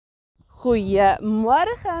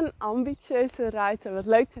Goedemorgen, ambitieuze ruiter. Wat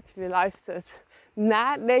leuk dat je weer luistert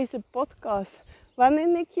naar deze podcast.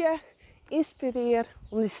 Waarin ik je inspireer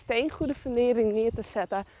om die steengoede fundering neer te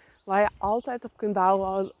zetten. Waar je altijd op kunt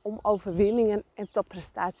bouwen om overwinningen en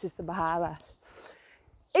topprestaties te behalen.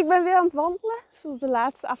 Ik ben weer aan het wandelen, zoals de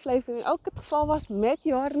laatste aflevering ook het geval was met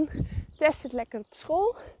Jorn. Tess zit lekker op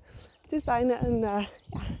school. Het is bijna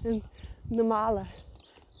een normale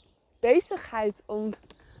bezigheid om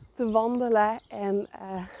te wandelen en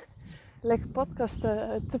lekker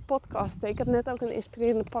te podcasten. Ik heb net ook een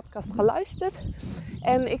inspirerende podcast geluisterd.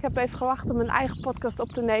 En ik heb even gewacht om mijn eigen podcast op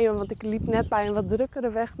te nemen. Want ik liep net bij een wat drukkere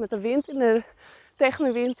weg met de wind tegen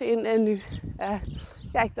de wind in. En nu,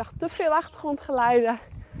 ik dacht te veel achtergrondgeluiden.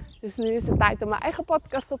 Dus nu is het tijd om mijn eigen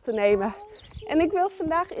podcast op te nemen. En ik wil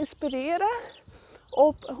vandaag inspireren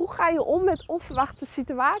op hoe ga je om met onverwachte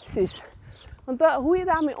situaties. Want hoe je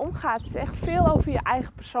daarmee omgaat zegt veel over je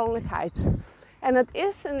eigen persoonlijkheid. En het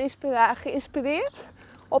is geïnspireerd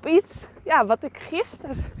op iets wat ik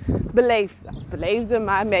gisteren beleefde,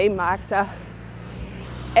 maar meemaakte.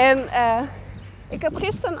 En ik heb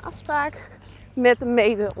gisteren een afspraak met een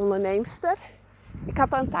mede-onderneemster. Ik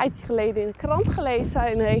had een tijdje geleden in een krant gelezen,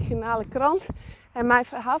 in een regionale krant. En mijn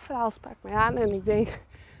verhaal sprak mij aan en ik denk,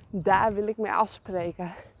 daar wil ik mee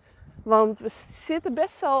afspreken. Want we zitten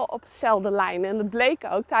best wel op dezelfde lijn. En dat bleek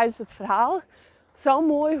ook tijdens het verhaal. Zo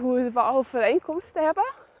mooi hoe we overeenkomsten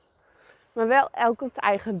hebben. Maar wel elk onze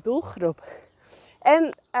eigen doelgroep.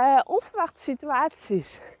 En onverwachte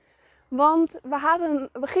situaties. Want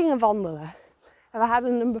we gingen wandelen. En we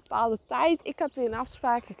hadden een bepaalde tijd. Ik had weer een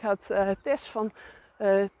afspraak. Ik had Tess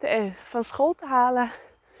van school te halen.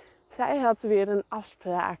 Zij had weer een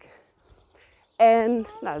afspraak. En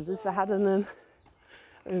dus we hadden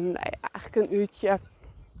eigenlijk een uurtje.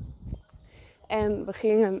 En we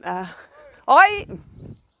gingen...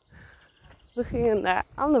 We gingen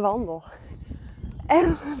aan de wandel.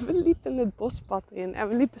 En we liepen het bospad in. En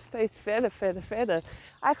we liepen steeds verder.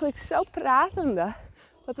 Eigenlijk zo pratende.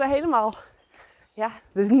 Dat we helemaal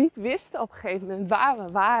we niet wisten op een gegeven moment waar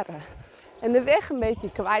we waren. En de weg een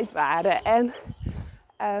beetje kwijt waren.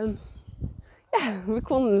 En we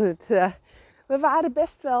konden het... We waren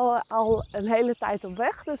best wel al een hele tijd op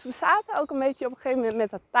weg. Dus we zaten ook een beetje op een gegeven moment met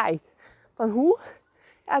de tijd. Van hoe?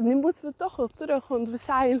 Ja, nu moeten we toch wel terug. Want we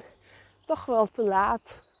zijn toch wel te laat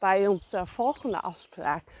bij onze volgende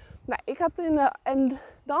afspraak. En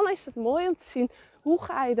dan is het mooi om te zien, hoe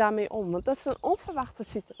ga je daarmee om? Want dat is een onverwachte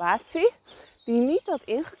situatie die je niet had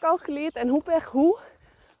ingecalculeerd. En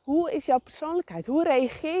hoe is jouw persoonlijkheid? Hoe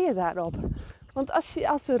reageer je daarop? Want als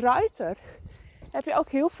een ruiter heb je ook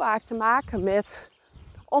heel vaak te maken met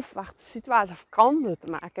onverwachte situaties. Of kan het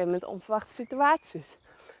te maken hebben met onverwachte situaties.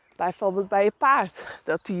 Bijvoorbeeld bij je paard.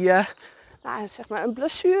 Dat die een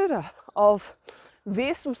blessure of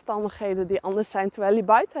weersomstandigheden die anders zijn terwijl je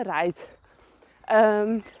buiten rijdt.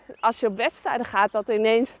 Als je op wedstrijden gaat, dat er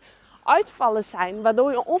ineens uitvallen zijn.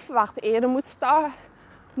 Waardoor je onverwacht eerder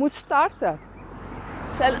moet starten.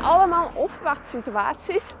 Het zijn allemaal onverwachte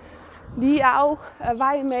situaties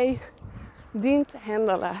waar je mee dient te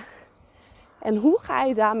handelen. En hoe ga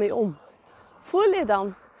je daarmee om? Voel je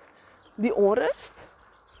dan die onrust?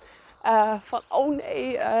 Van oh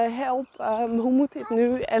nee, help, hoe moet dit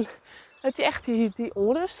nu? En dat je echt die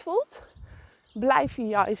onrust voelt. Blijf je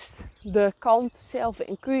juist de kalmte zelf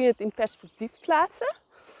en kun je het in perspectief plaatsen?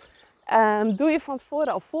 Doe je van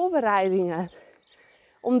tevoren al voorbereidingen.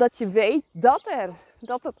 Omdat je weet dat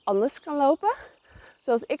het anders kan lopen.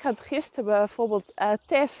 Zoals ik had gisteren bijvoorbeeld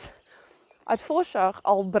Tess uit voorzorg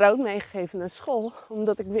al brood meegegeven naar school.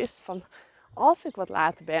 Omdat ik wist van als ik wat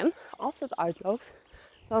later ben, als het uitloopt,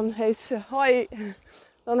 dan heeft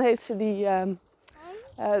ze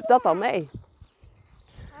dat al mee.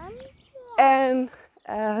 En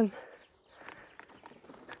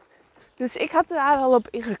dus ik had daar al op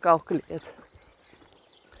ingecalculeerd.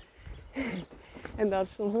 En dat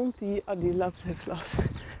is een hond die loopt even los.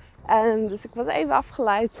 En dus ik was even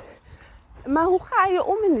afgeleid. Maar hoe ga je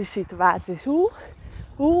om in die situaties?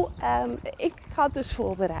 Ik had dus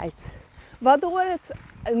voorbereid. Waardoor het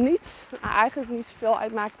eigenlijk niet zoveel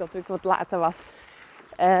uitmaakt dat ik wat later was.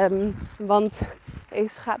 Want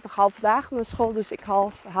ik ga nog half dagen naar school, dus ik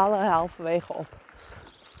haal er halverwege op.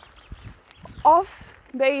 Of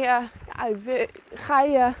ga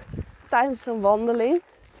je tijdens een wandeling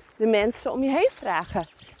de mensen om je heen vragen?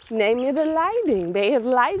 Neem je de leiding? Ben je het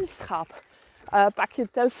leiderschap? Pak je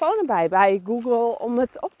de telefoon erbij bij Google om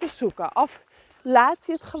het op te zoeken? Of laat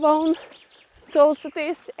je het gewoon zoals het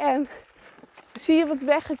is en zie je wat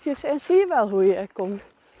weggetjes en zie je wel hoe je komt?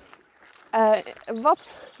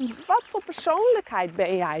 Wat voor persoonlijkheid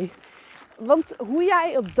ben jij? Want hoe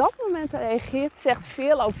jij op dat moment reageert zegt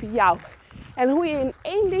veel over jou. En hoe je in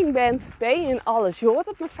één ding bent, ben je in alles. Je hoort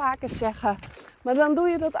het me vaker zeggen. Maar dan doe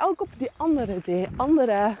je dat ook op die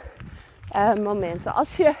andere momenten.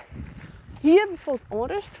 Als je hier bijvoorbeeld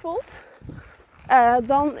onrust voelt,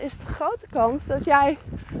 dan is de grote kans dat jij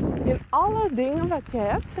in alle dingen wat je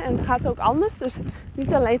hebt, en het gaat ook anders, dus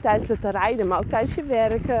niet alleen tijdens het rijden, maar ook tijdens je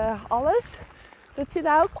werk, alles, dat je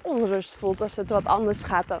daar ook onrust voelt als het wat anders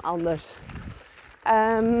gaat dan anders.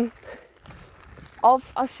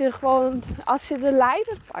 Of als je de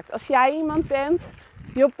leider pakt. Als jij iemand bent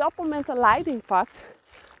die op dat moment de leiding pakt,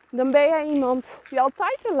 dan ben jij iemand die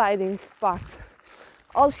altijd de leiding pakt.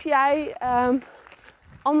 Als jij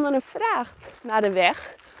anderen vraagt naar de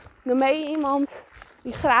weg, dan ben je iemand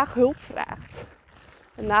die graag hulp vraagt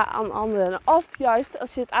aan anderen. Of juist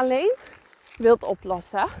als je het alleen wilt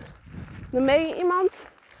oplossen, dan ben je iemand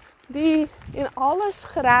die in alles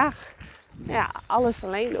graag alles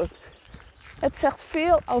alleen doet. Het zegt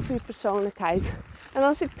veel over je persoonlijkheid. En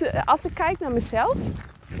als ik kijk naar mezelf,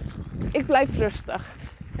 ik blijf rustig.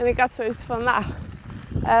 En ik had zoiets van,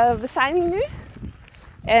 we zijn hier nu.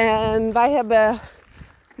 En wij hebben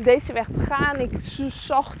deze weg te gaan. Ik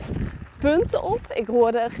zocht punten op. Ik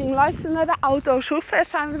ging luisteren naar de auto's. Hoe ver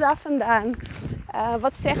zijn we daar vandaan?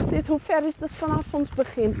 Wat zegt dit? Hoe ver is dat vanaf ons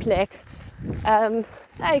beginplek?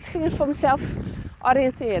 Ik ging het voor mezelf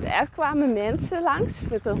oriënteren. Er kwamen mensen langs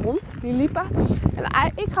met een hond, die liepen.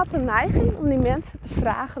 En ik had de neiging om die mensen te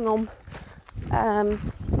vragen om...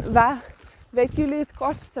 waar weten jullie het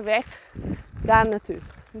kortste weg? Daar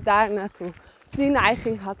naartoe. Die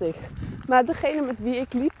neiging had ik. Maar degene met wie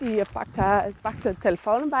ik liep, die pakte de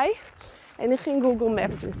telefoon erbij. En die ging Google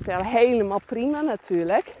Maps instellen. Helemaal prima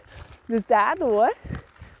natuurlijk. Dus daardoor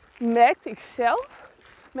merkte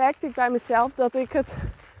ik bij mezelf dat ik het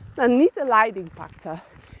niet de leiding pakte.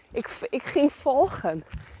 Ik ging volgen.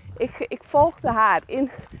 Ik volgde haar.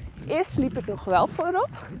 Eerst liep ik nog wel voorop.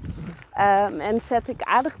 En zette ik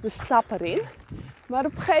aardig de stap erin. Maar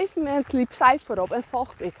op een gegeven moment liep zij voorop en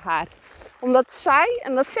volgde ik haar. Omdat zij,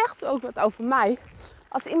 en dat zegt ook wat over mij,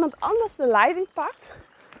 als iemand anders de leiding pakt,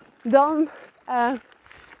 dan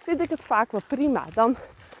vind ik het vaak wel prima. Dan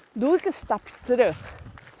doe ik een stapje terug.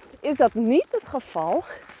 Is dat niet het geval,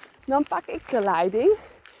 dan pak ik de leiding.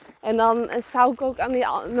 En dan zou ik ook aan die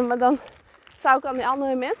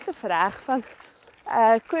andere mensen vragen van,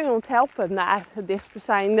 kun je ons helpen naar het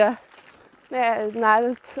dichtstbijzijnde, naar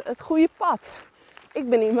het goede pad. Ik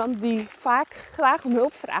ben iemand die vaak graag om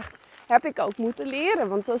hulp vraagt. Heb ik ook moeten leren,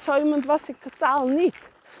 want zo iemand was ik totaal niet.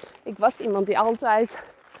 Ik was iemand die altijd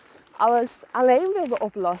alles alleen wilde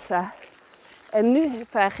oplossen. En nu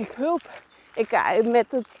vraag ik hulp.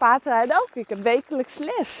 Met het paardrijden ook. Ik heb wekelijks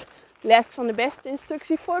les. Les van de beste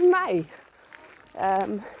instructie voor mij.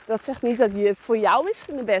 Dat zegt niet dat het voor jou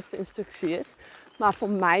misschien de beste instructie is. Maar voor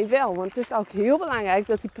mij wel. Want het is ook heel belangrijk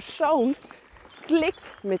dat die persoon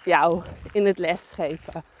klikt met jou in het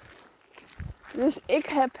lesgeven. Dus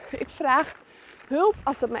ik vraag hulp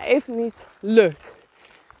als het me even niet lukt.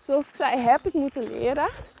 Zoals ik zei, heb ik moeten leren.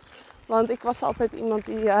 Want ik was altijd iemand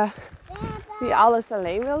die alles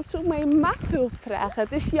alleen wilde zoeken. Maar je mag hulp vragen.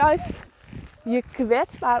 Het is juist je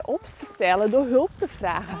kwetsbaar op te stellen door hulp te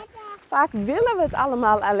vragen. Vaak willen we het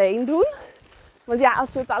allemaal alleen doen. Want ja,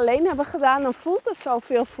 als we het alleen hebben gedaan, dan voelt het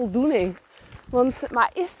zoveel voldoening. Maar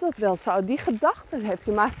is dat wel zo? Die gedachten heb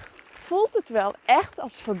je. Maar voelt het wel echt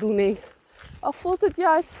als voldoening? Of voelt het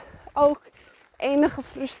juist ook enige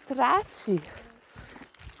frustratie?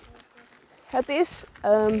 Het is,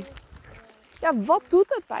 wat doet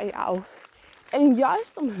het bij jou? En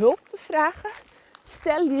juist om hulp te vragen,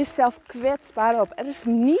 stel je jezelf kwetsbaar op. Er is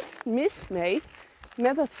niets mis mee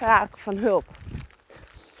met het vragen van hulp.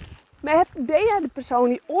 Maar ben jij de persoon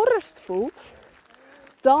die onrust voelt,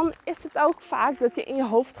 dan is het ook vaak dat je in je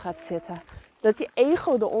hoofd gaat zitten. Dat je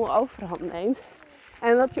ego de overhand neemt.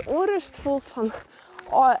 En dat je onrust voelt van,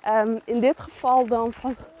 in dit geval dan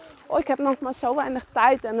van, ik heb nog maar zo weinig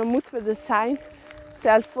tijd en dan moeten we er zijn.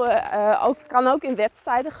 Kan ook in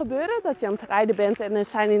wedstrijden gebeuren, dat je aan het rijden bent en er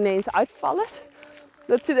zijn ineens uitvallers.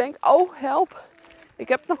 Dat je denkt, help, ik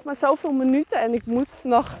heb nog maar zoveel minuten en ik moet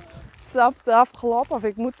nog stap eraf gelopen of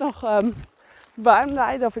ik moet nog warm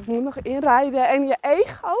rijden of ik moet nog inrijden. En je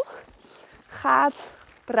ego gaat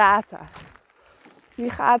praten. Die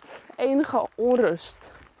gaat enige onrust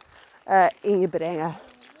in je brengen.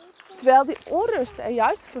 Terwijl die onrust er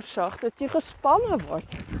juist voor zorgt dat je gespannen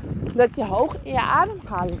wordt. Dat je hoog in je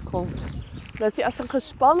ademhaling komt. Dat je als een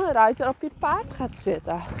gespannen ruiter op je paard gaat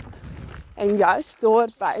zitten. En juist door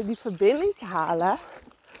bij die verbinding te halen,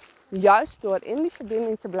 juist door in die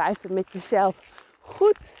verbinding te blijven met jezelf,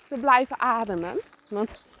 goed te blijven ademen.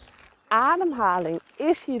 Want ademhaling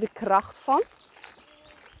is hier de kracht van.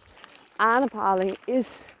 Ademhaling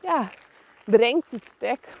brengt je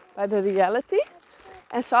back bij de reality.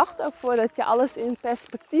 En zorgt ook voor dat je alles in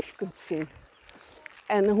perspectief kunt zien.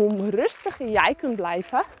 En hoe rustiger jij kunt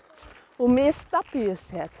blijven, hoe meer stappen je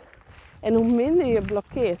zet. En hoe minder je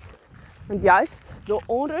blokkeert. Want juist door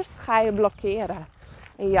onrust ga je blokkeren.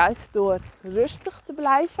 En juist door rustig te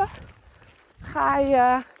blijven, ga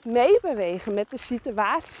je meebewegen met de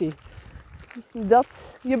situatie.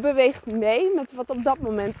 Je beweegt mee met wat op dat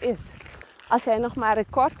moment is. Als jij nog maar een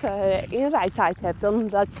korte inrijdtijd hebt dan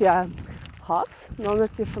dat je had, dan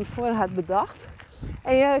dat je van tevoren had bedacht.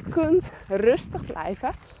 En je kunt rustig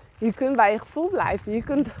blijven. Je kunt bij je gevoel blijven. Je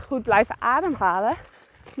kunt goed blijven ademhalen.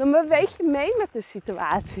 Dan beweeg je mee met de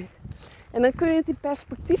situatie. En dan kun je het in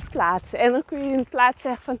perspectief plaatsen. En dan kun je in plaats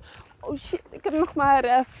zeggen van... Oh shit, ik heb nog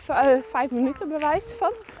maar 5 minuten bewijs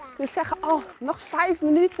van. Dus zeggen, oh, nog 5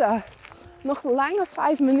 minuten. Nog lange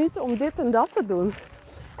 5 minuten om dit en dat te doen.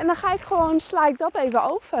 En dan sla ik dat even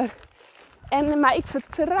over. Maar ik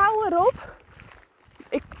vertrouw erop.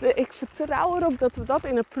 Ik vertrouw erop dat we dat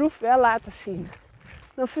in een proef wel laten zien.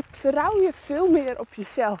 Dan vertrouw je veel meer op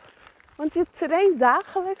jezelf. Want je traint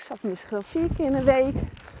dagelijks, of misschien 4 keer in de week.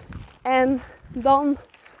 En dan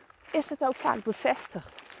is het ook vaak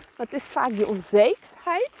bevestigd. Maar het is vaak die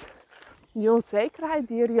onzekerheid. Die onzekerheid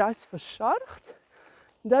die er juist voor zorgt.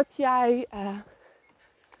 Dat jij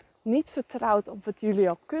niet vertrouwt op wat jullie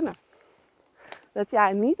al kunnen. Dat jij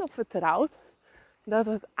er niet op vertrouwt dat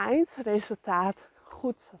het eindresultaat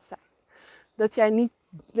goed zal zijn. Dat jij niet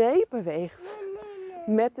meebeweegt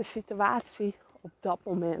met de situatie op dat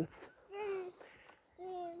moment.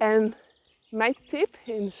 En mijn tip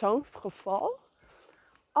in zo'n geval,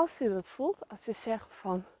 als je dat voelt, als je zegt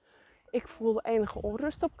van ik voel enige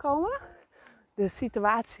onrust opkomen, de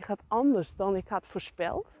situatie gaat anders dan ik had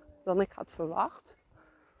voorspeld, dan ik had verwacht.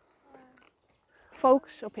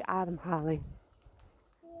 Focus op je ademhaling.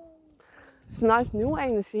 Snuif nieuwe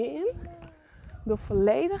energie in door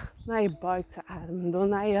volledig naar je buik te ademen, door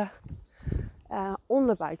naar je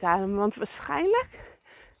onderbuik te ademen. Want waarschijnlijk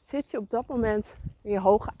zit je op dat moment in je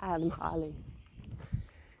hoge ademhaling.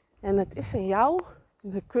 En het is aan jou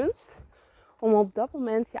de kunst om op dat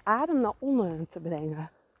moment je adem naar onderen te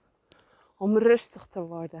brengen. Om rustig te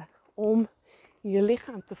worden, om je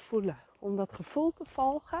lichaam te voelen, om dat gevoel te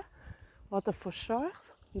volgen wat ervoor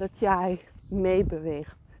zorgt dat jij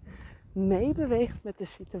meebeweegt. Meebeweegt met de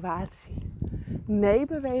situatie.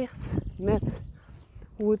 Meebeweegt met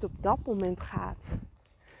hoe het op dat moment gaat.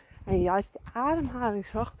 En juist de ademhaling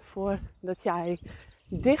zorgt ervoor dat jij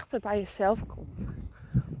dichter bij jezelf komt.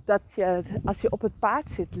 Dat je, als je op het paard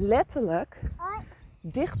zit, letterlijk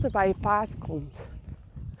dichter bij je paard komt.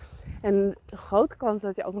 En de grote kans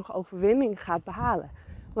dat je ook nog overwinning gaat behalen.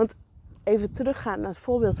 Want even teruggaan naar het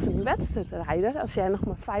voorbeeld van de wedstrijdrijder. Als jij nog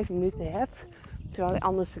maar 5 minuten hebt, terwijl je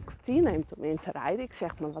anders een kwartier neemt om in te rijden. Ik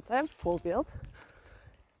zeg maar wat, voorbeeld.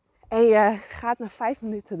 En je gaat na 5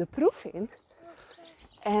 minuten de proef in.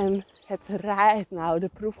 En het rijdt, de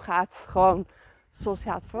proef gaat gewoon zoals je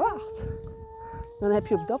had verwacht. Dan heb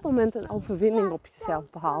je op dat moment een overwinning op jezelf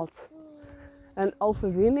behaald. Een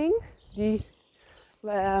overwinning die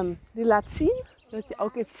laat zien dat je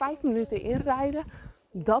ook in 5 minuten inrijden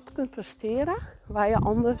dat kunt presteren waar je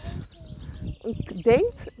anders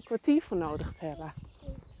denkt een kwartier voor nodig te hebben.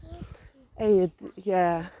 En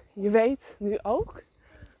je weet nu ook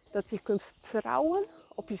dat je kunt vertrouwen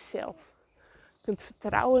op jezelf. Je kunt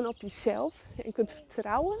vertrouwen op jezelf en je kunt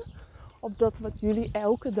vertrouwen op dat wat jullie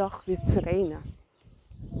elke dag weer trainen.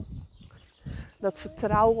 Dat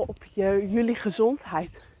vertrouwen op jullie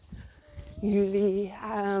gezondheid. Jullie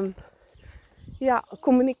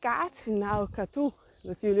communicatie naar elkaar toe.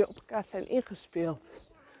 Dat jullie op elkaar zijn ingespeeld.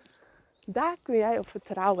 Daar kun jij op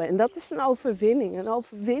vertrouwen. En dat is een overwinning. Een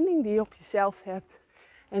overwinning die je op jezelf hebt.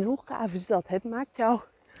 En hoe gaaf is dat? Het maakt jou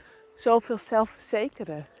zoveel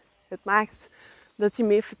zelfverzekerder. Het maakt dat je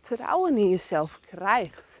meer vertrouwen in jezelf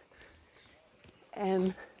krijgt.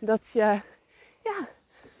 En dat je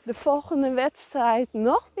de volgende wedstrijd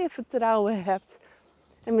nog meer vertrouwen hebt.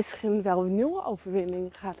 En misschien wel een nieuwe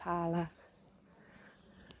overwinning gaat halen.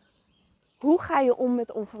 Hoe ga je om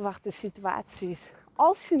met onverwachte situaties?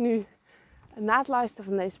 Als je nu na het luisteren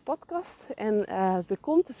van deze podcast en er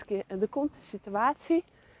komt een situatie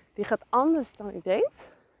die gaat anders dan je denkt.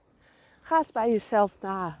 Ga eens bij jezelf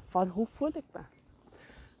na van hoe voel ik me?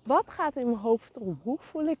 Wat gaat in mijn hoofd om? Hoe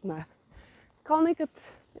voel ik me? Kan ik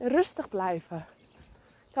het rustig blijven?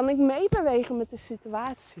 Kan ik meebewegen met de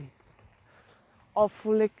situatie? Of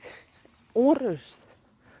voel ik onrust?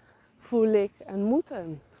 Voel ik een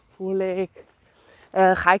moeten?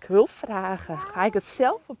 Ga ik hulp vragen? Ga ik het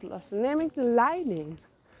zelf oplossen? Neem ik de leiding?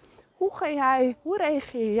 Hoe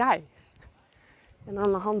reageer jij? En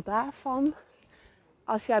aan de hand daarvan,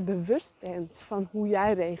 als jij bewust bent van hoe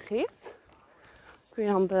jij reageert, kun je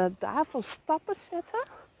aan de hand daarvan stappen zetten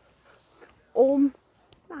om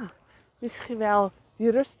misschien wel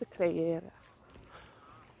die rust te creëren.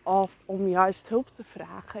 Of om juist hulp te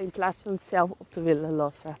vragen in plaats van het zelf op te willen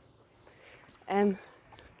lossen. En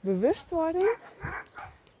bewustwording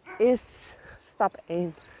is stap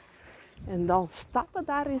 1. En dan stappen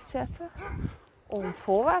daarin zetten om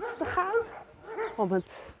voorwaarts te gaan. Om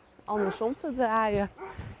het andersom te draaien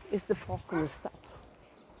is de volgende stap.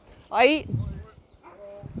 Hoi.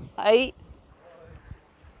 Hoi.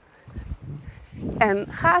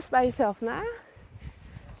 En ga eens bij jezelf na.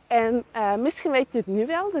 En misschien weet je het nu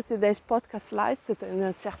wel, dat je deze podcast luistert en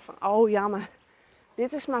dan zegt van, oh ja, maar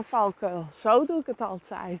dit is mijn valkuil. Zo doe ik het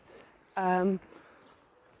altijd.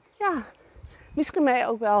 Misschien ben je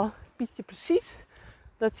ook wel Pietje precies.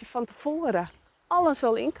 Dat je van tevoren alles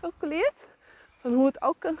al incalculeert. Van hoe het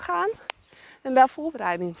ook kan gaan. En daar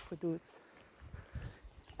voorbereiding voor doet.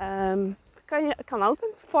 Kan ook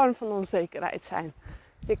een vorm van onzekerheid zijn.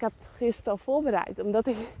 Dus ik had gisteren al voorbereid. Omdat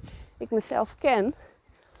ik mezelf ken.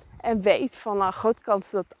 En weet van grote kans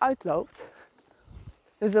dat het uitloopt.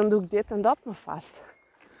 Dus dan doe ik dit en dat maar vast.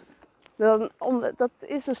 Dat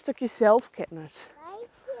is een stukje zelfkennis.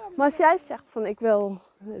 Maar als jij zegt van ik wil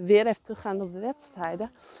weer even teruggaan op de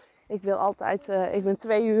wedstrijden. Ik ben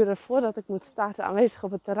 2 uur voordat ik moet starten aanwezig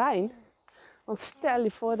op het terrein. Want stel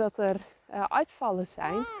je voor dat er uitvallen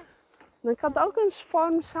zijn. Dan kan het ook een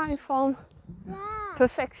vorm zijn van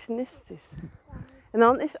perfectionistisch. En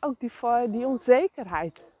dan is ook die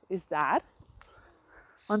onzekerheid is daar.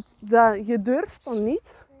 Want je durft dan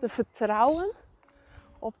niet te vertrouwen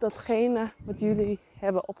op datgene wat jullie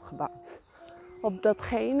hebben opgebouwd. Op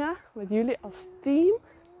datgene wat jullie als team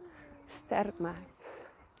sterk maakt.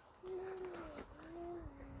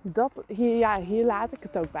 Hier laat ik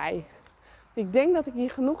het ook bij. Ik denk dat ik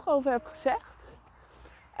hier genoeg over heb gezegd.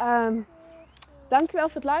 Dankjewel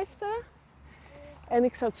voor het luisteren. En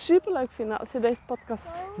ik zou het super leuk vinden als je deze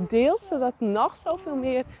podcast deelt. Zodat nog zoveel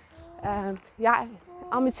meer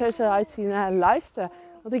ambitieuzer uitzien naar luisteren.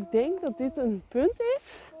 Want ik denk dat dit een punt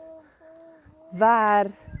is waar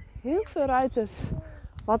heel veel ruiters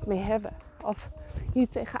wat mee hebben. Of hier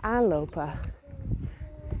tegenaan lopen.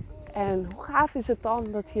 En hoe gaaf is het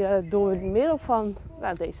dan dat je door middel van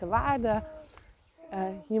deze waarden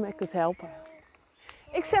hiermee kunt helpen.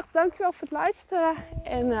 Ik zeg dankjewel voor het luisteren.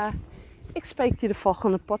 En ik spreek je de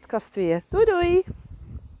volgende podcast weer. Doei doei!